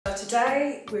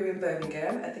today we're in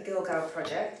Birmingham at the GilGal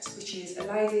project, which is a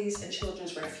ladies and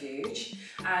children's refuge,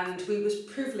 and we was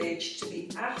privileged to be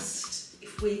asked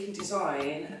if we can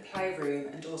design a playroom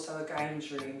and also a games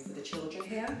room for the children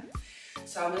here.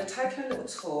 So I'm going to take a little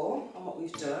tour on what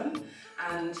we've done,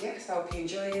 and yes, I hope you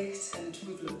enjoy it, and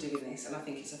we've loved doing this and I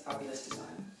think it's a fabulous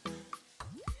design.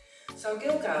 So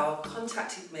GilGal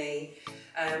contacted me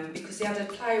because they had a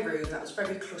playroom that was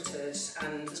very cluttered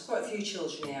and there's quite a few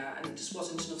children here and it just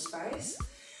wasn't enough space.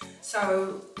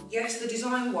 So yes, the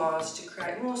design was to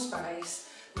create more space,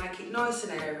 make it nice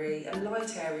and airy, a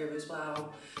light area as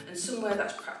well, and somewhere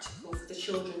that's practical for the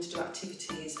children to do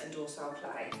activities and also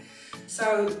play.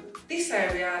 So this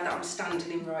area that I'm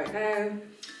standing in right now,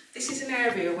 this is an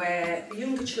area where the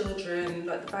younger children,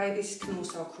 like the babies, can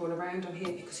also crawl around on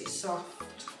here because it's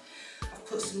soft.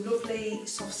 Put some lovely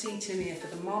soft seating in here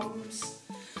for the mums,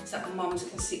 so that the mums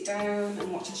can sit down and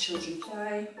watch the children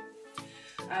play.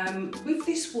 With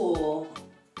this wall,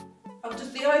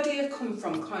 the idea come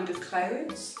from kind of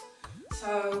clouds.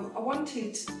 So I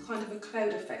wanted kind of a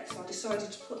cloud effect, so I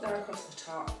decided to put that across the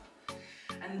top.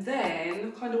 And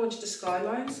then I kind of wanted a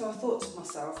skyline, so I thought to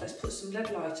myself, let's put some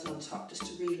LED lighting on top just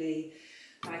to really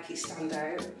make it stand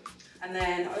out. And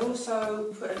then I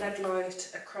also put a LED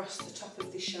light across the top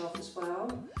of this shelf as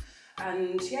well.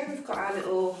 And yeah, we've got our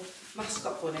little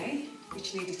mascot bunny,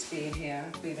 which needed to be in here,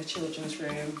 being a children's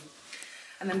room.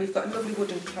 And then we've got a lovely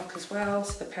wooden clock as well,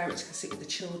 so the parents can sit with the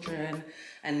children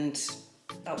and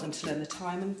help them to learn the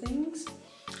time and things.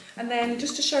 And then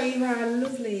just to show you our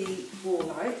lovely wall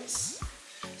lights.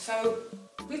 So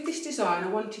with this design, I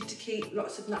wanted to keep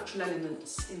lots of natural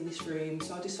elements in this room,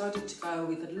 so I decided to go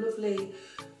with a lovely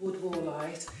wood wall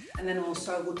light and then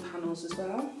also wood panels as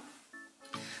well.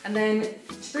 And then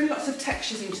to bring lots of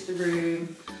textures into the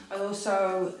room, I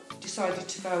also decided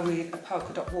to go with a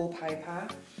polka dot wallpaper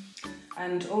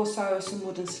and also some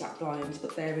wooden slat blinds,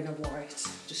 but they're in a white,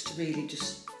 just to really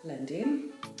just blend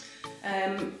in.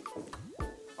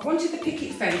 I wanted the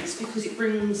picket fence because it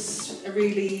brings a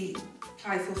really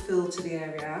playful feel to the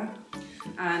area,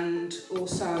 and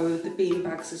also the bean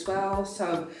bags as well.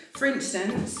 So for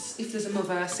instance, if there's a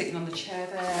mother sitting on the chair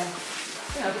there,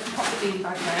 you know, they can pop the bean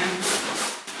bag down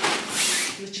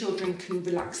and the children can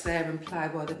relax there and play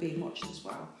while they're being watched as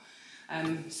well.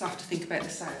 So I have to think about the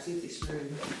safety of this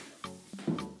room.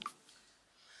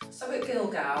 So at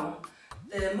GilGal,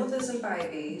 the mothers and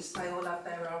babies, they all have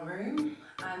their own room,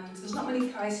 and there's not many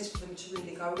places for them to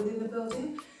really go within the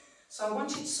building. So I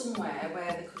wanted somewhere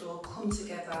where they could all come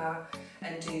together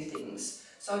and do things.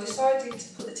 So I decided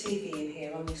to put the TV in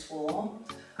here on this wall,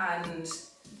 and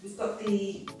we've got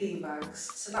the bean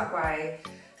bags, so that way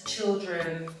the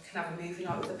children can have a movie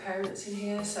night with the parents in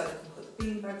here, so they can put the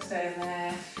bean bags down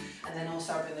there and then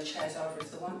also bring the chairs over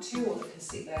if they want to, or they can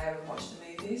sit there and watch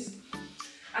the movies.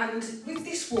 And with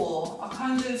this wall, I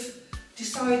kind of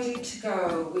decided to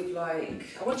go with I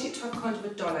wanted it to have kind of a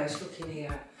dollhouse look in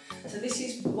here. So this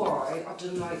is why I've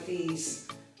done like these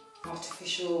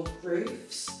artificial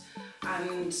roofs,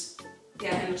 and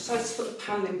yeah, and I decided to put the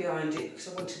paneling behind it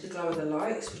because I wanted the glow of the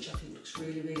lights, which I think looks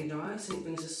really, really nice, and it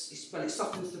brings us, well, it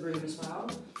softens the room as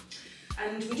well.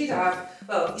 And we did have,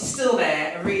 well, it's still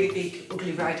there, a really big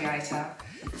ugly radiator.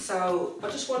 So I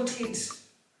just wanted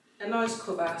a nice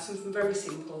cover, something very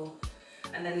simple,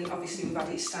 and then obviously we've had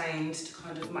it stained to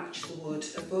kind of match the wood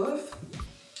above.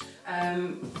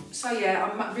 So yeah,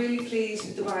 I'm really pleased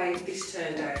with the way this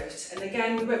turned out, and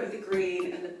again we went with the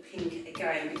green and the pink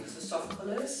again because they're soft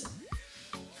colours.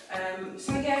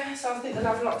 So yeah, so I think they'll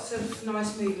have lots of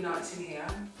nice movie nights in here.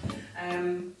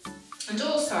 And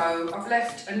also I've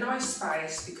left a nice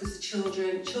space because the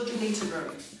children need to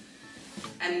run.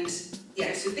 And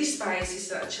yeah, so this space is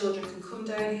so that children can come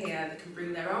down here, they can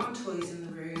bring their own toys in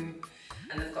the room,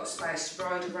 and they've got space to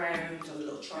ride around on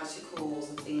little tricycles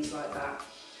and things like that.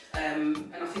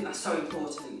 And I think that's so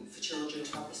important for children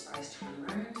to have the space to run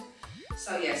around.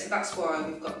 So yeah, so that's why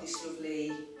we've got this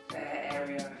lovely bare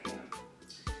area here.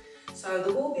 So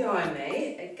the wall behind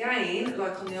me, again,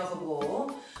 like on the other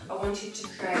wall, I wanted to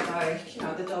create like, you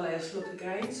know, the dollhouse look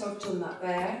again, so I've done that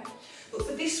there. But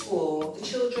for this wall, the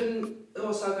children are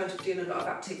also going to be doing a lot of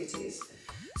activities.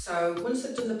 So once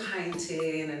they've done the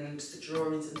painting and the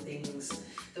drawings and things,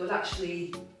 they will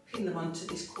actually pin them onto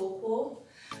this cork wall.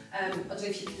 I don't know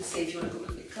if you can see if you want to come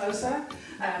a bit closer,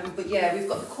 but yeah, we've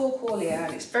got the cork wall here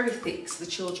and it's very thick so the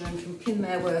children can pin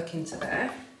their work into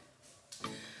there.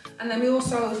 And then we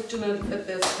also have done a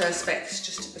bit of perspex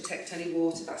just to protect any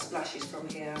water that splashes from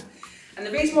here. And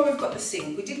the reason why we've got the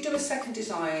sink, we did do a second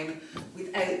design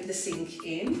without the sink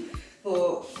in.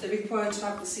 but they required to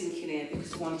have the sink in here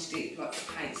because I wanted it like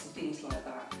for paints and things like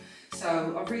that.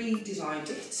 So I redesigned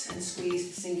it and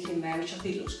squeezed the sink in there, which I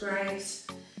think looks great.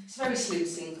 It's a very slim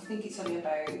sink, I think it's only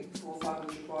about 400 or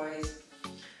 500 wide.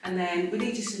 And then we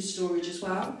needed some storage as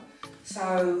well.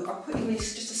 So I put in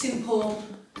this, just a simple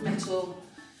metal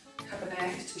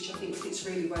cabinet, which I think fits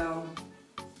really well.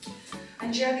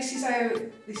 And yeah, this is how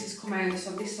this has come out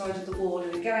on this side of the wall,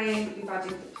 and again, we've added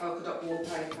the polka dot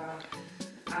wallpaper.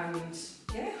 And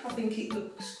yeah, I think it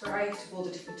looks great with all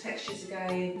the different textures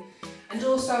again. And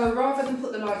also, rather than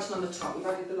put the lighting on the top, we've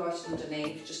added the lighting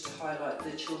underneath just to highlight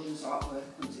the children's artwork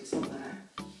once it's on there.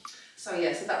 So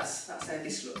yeah, so that's how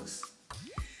this looks.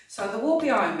 So the wall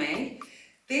behind me,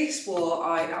 this wall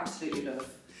I absolutely love.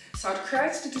 So I'd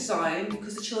created a design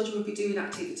because the children would be doing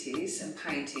activities and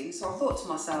painting. So I thought to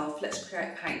myself, let's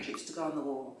create paint drips to go on the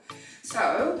wall.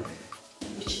 So,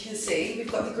 which you can see,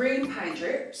 we've got the green paint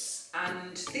drips,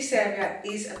 and this area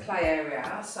is a play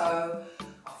area. So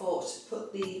I thought to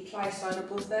put the play sign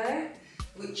above there,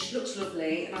 which looks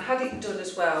lovely. And I had it done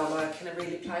as well, like in a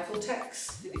really playful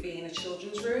text, with it being a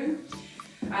children's room.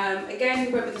 Again,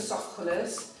 we went with the soft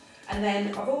colours. And then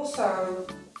I've also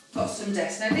got some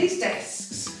desks. Now these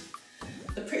desks,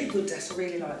 they're pretty good desks, I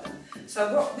really like them.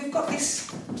 So we've got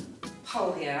this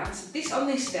pole here. So this on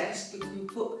this desk, we can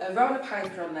put a roll of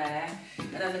paper on there,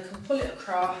 and then they can pull it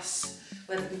across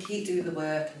where they can keep doing the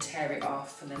work and tear it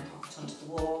off and then pop it onto the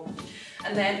wall.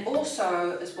 And then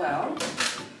also as well,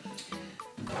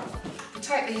 we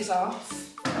take these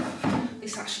off.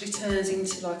 This actually turns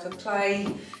into like a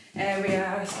play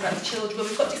area, so like the children, well,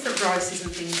 we've got different rices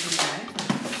and things in there.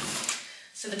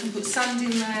 So they can put sand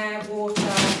in there, water,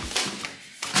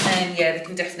 and then yeah, they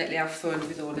can definitely have fun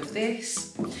with all of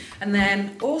this. And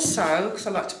then also, because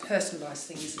I like to personalise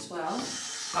things as well,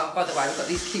 oh, by the way, we've got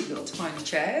these cute little tiny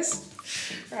chairs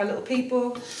for our little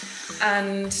people.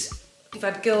 And we've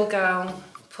had GilGal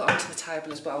put onto the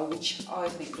table as well, which I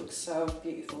think looks so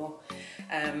beautiful.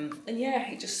 And yeah,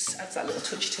 it just adds that little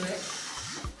touch to it.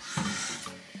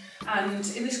 And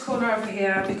in this corner over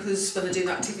here, because when they're doing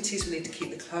activities, we need to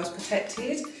keep the clothes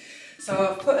protected.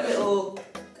 So I've put a little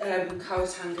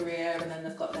coat hanger here, and then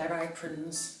they've got their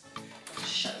aprons. I'll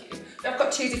show you. I've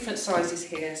got two different sizes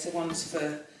here, so one's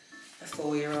for a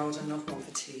 4-year-old and another one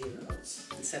for 2-year-olds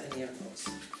and 7-year-olds.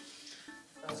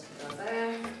 Those can go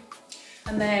there.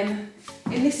 And then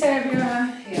in this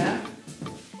area here,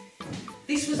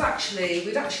 this was actually,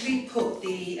 we'd actually put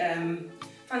the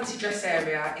fancy dress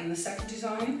area in the second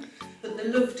design, but they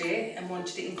loved it and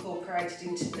wanted it incorporated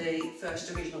into the first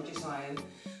original design.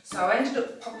 So I ended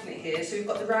up popping it here. So we've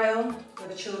got the rail where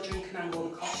the children can hang all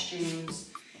the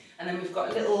costumes, and then we've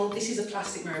got a little, this is a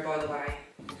plastic mirror by the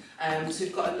way, so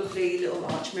we've got a lovely little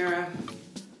arch mirror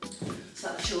so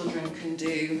that the children can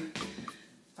do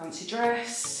fancy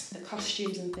dress, the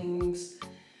costumes and things.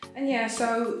 And yeah,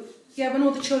 so yeah, when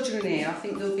all the children are here, I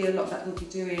think there'll be a lot that they'll be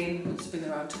doing once they bring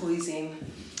their own toys in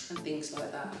and things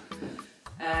like that.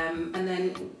 And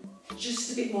then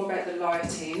just a bit more about the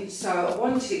lighting. So I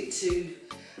wanted it to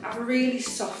have a really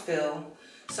soft feel.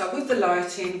 So with the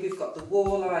lighting, we've got the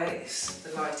wall lights,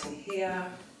 the lighting here,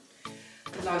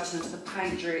 the lighting onto the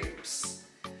paint drips,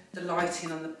 the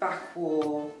lighting on the back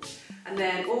wall, and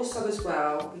then also as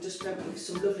well, we just went with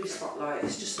some lovely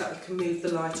spotlights just so that we can move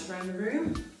the light around the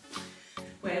room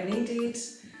where needed.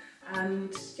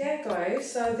 And yeah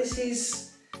guys, so this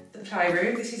is the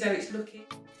playroom, this is how it's looking.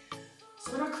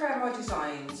 So when I create my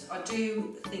designs, I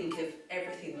do think of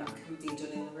everything that can be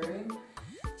done in the room.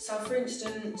 So for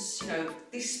instance, you know,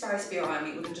 this space behind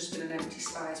me would have just been an empty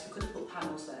space, we could have put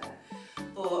panels there.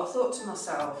 But I thought to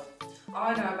myself,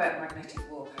 I know about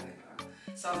magnetic wallpaper,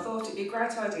 so I thought it'd be a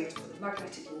great idea to put the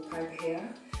magnetic wallpaper here.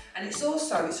 And it's a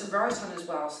write-on as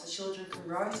well, so the children can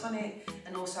write on it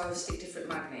and also stick different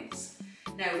magnets.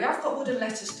 Now we have got wooden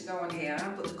letters to go on here,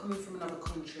 but they're coming from another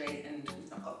country and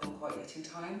we've not got them quite yet in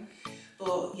time.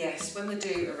 But yes, when they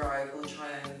do arrive, we'll try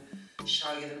and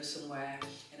show you them somewhere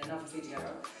in another video.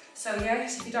 So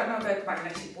yes, if you don't know about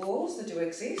magnetic walls, they do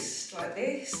exist, like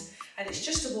this. And it's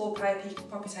just a wallpaper, you can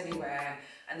pop it anywhere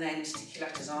and then stick your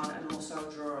letters on and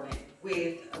also draw on it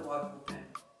with a whiteboard pen.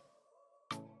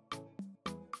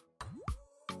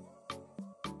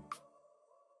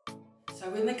 So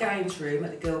we're in the games room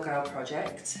at the GilGal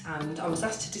project, and I was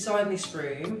asked to design this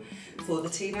room for the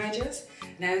teenagers.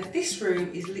 Now this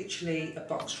room is literally a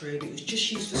box room, it was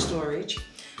just used for storage,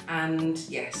 and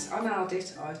yes, I nailed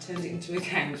it, I turned it into a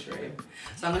games room.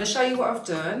 So I'm going to show you what I've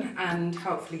done and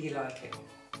hopefully you like it.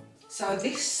 So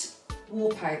this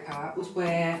wallpaper was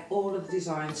where all of the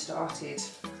design started.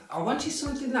 I wanted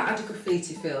something that had a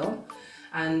graffiti feel,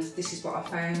 and this is what I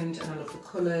found, and I love the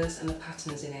colours and the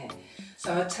patterns in it.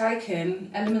 So I've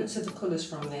taken elements of the colours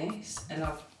from this and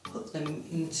I've put them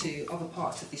into other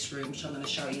parts of this room, which I'm going to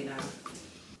show you now.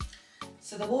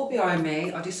 So the wall behind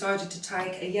me, I decided to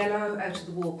take a yellow out of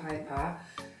the wallpaper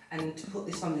and to put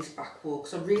this on this back wall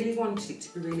because I really wanted it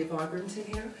to be really vibrant in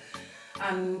here.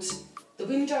 And the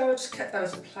window, I just kept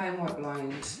those plain white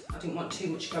blinds. I didn't want too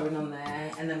much going on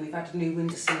there. And then we've had a new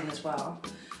window ceiling as well,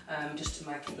 just to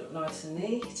make it look nice and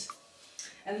neat.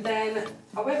 And then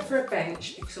I went for a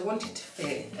bench because I wanted to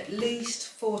fit at least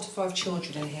 4 to 5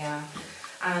 children in here.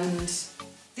 And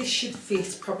this should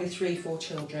fit probably 3-4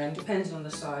 children, depending on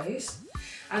the size.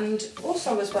 And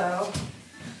also as well,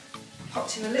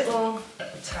 popped in a little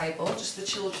table, just the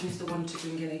children if they want to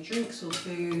bring any drinks or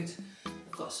food.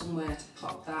 I've got somewhere to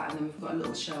pop that, and then we've got a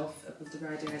little shelf above the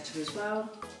radiator as well.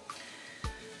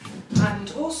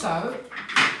 And also,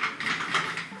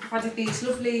 I did these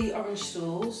lovely orange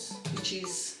stools, which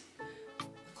is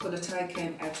the colour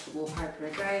taken out of the wallpaper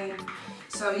again.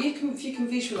 So you can, if you can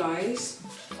visualise,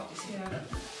 pop this here.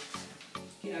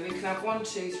 You know, we can have 1,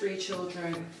 2, 3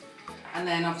 children, and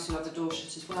then obviously we'll have the door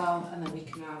shut as well, and then we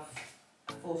can have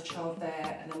a 4th child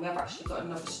there, and then we have actually got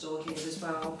another store here as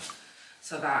well,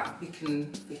 so that we can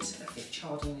fit a 5th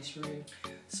child in this room.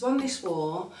 So on this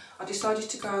wall, I decided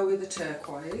to go with the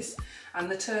turquoise, and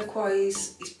the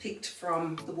turquoise is picked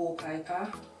from the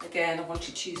wallpaper. Again, I wanted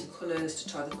to choose the colours to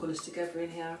tie the colours together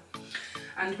in here.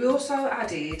 And we also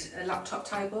added a laptop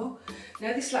table.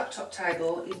 Now this laptop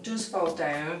table, it does fold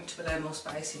down to allow more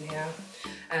space in here.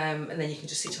 And then you can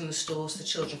just sit on the stool so the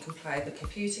children can play the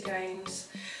computer games.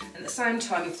 And at the same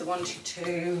time, if they wanted to,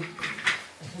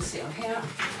 they can sit on here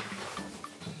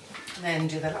and then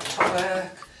do their laptop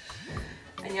work.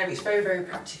 And yeah, it's very, very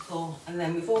practical. And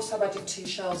then we've also added 2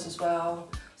 shelves as well,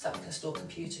 so that we can store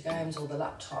computer games, all the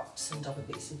laptops and other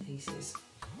bits and pieces.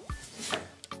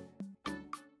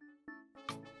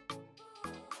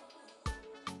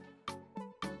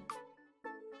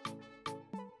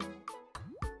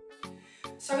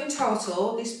 So in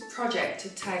total, this project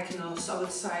had taken us, I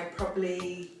would say,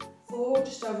 probably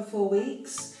just over 4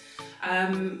 weeks.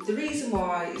 The reason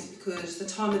why is because the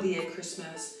time of the year,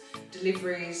 Christmas,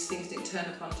 deliveries, things didn't turn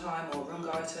up on time or wrong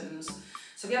items.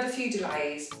 So we had a few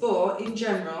delays, but in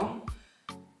general,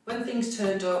 when things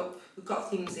turned up, we got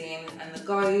things in, and the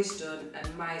guys done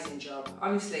an amazing job.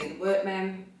 Honestly, the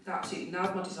workmen, they absolutely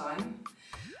nailed my design.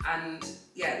 And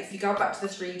yeah, if you go back to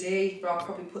the 3D, but I'll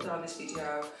probably put that on this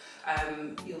video,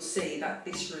 you'll see that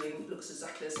this room looks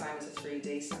exactly the same as the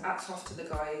 3D, so hats off to the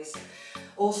guys.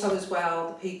 Also as well,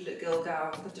 the people at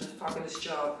GilGal have done a fabulous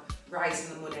job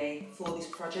raising the money for this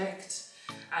project.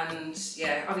 And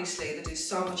yeah, honestly, they do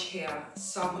so much here,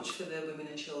 so much for the women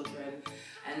and children.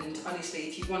 And honestly,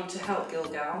 if you want to help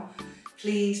GilGal,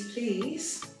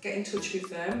 please get in touch with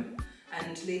them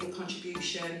and leave a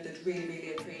contribution. They'd really,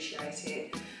 really appreciate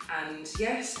it. And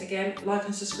yes, again, like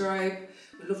and subscribe.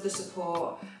 We love the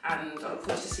support, and I look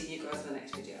forward to seeing you guys in the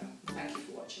next video. Thank you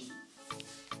for watching.